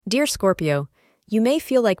Dear Scorpio, you may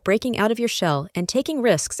feel like breaking out of your shell and taking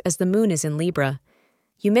risks as the moon is in Libra.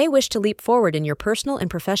 You may wish to leap forward in your personal and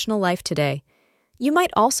professional life today. You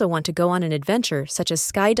might also want to go on an adventure such as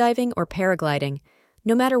skydiving or paragliding.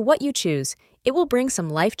 No matter what you choose, it will bring some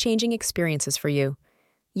life-changing experiences for you.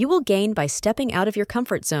 You will gain by stepping out of your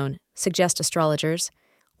comfort zone, suggest astrologers.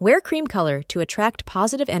 Wear cream color to attract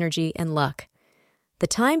positive energy and luck. The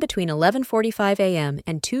time between 11:45 a.m.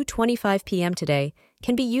 and 2:25 p.m. today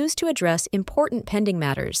can be used to address important pending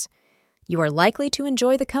matters. You are likely to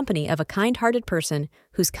enjoy the company of a kind-hearted person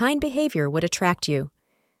whose kind behavior would attract you.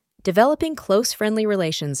 Developing close friendly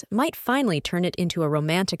relations might finally turn it into a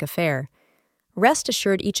romantic affair. Rest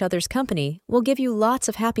assured each other's company will give you lots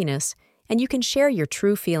of happiness, and you can share your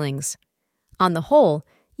true feelings. On the whole,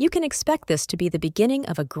 you can expect this to be the beginning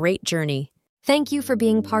of a great journey. Thank you for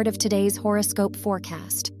being part of today's horoscope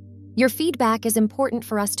forecast. Your feedback is important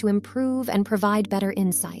for us to improve and provide better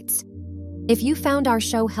insights. If you found our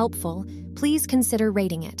show helpful, please consider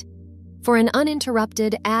rating it. For an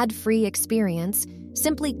uninterrupted, ad-free experience,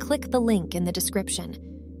 simply click the link in the description.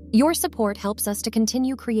 Your support helps us to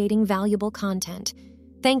continue creating valuable content.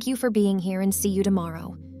 Thank you for being here and see you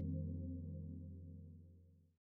tomorrow.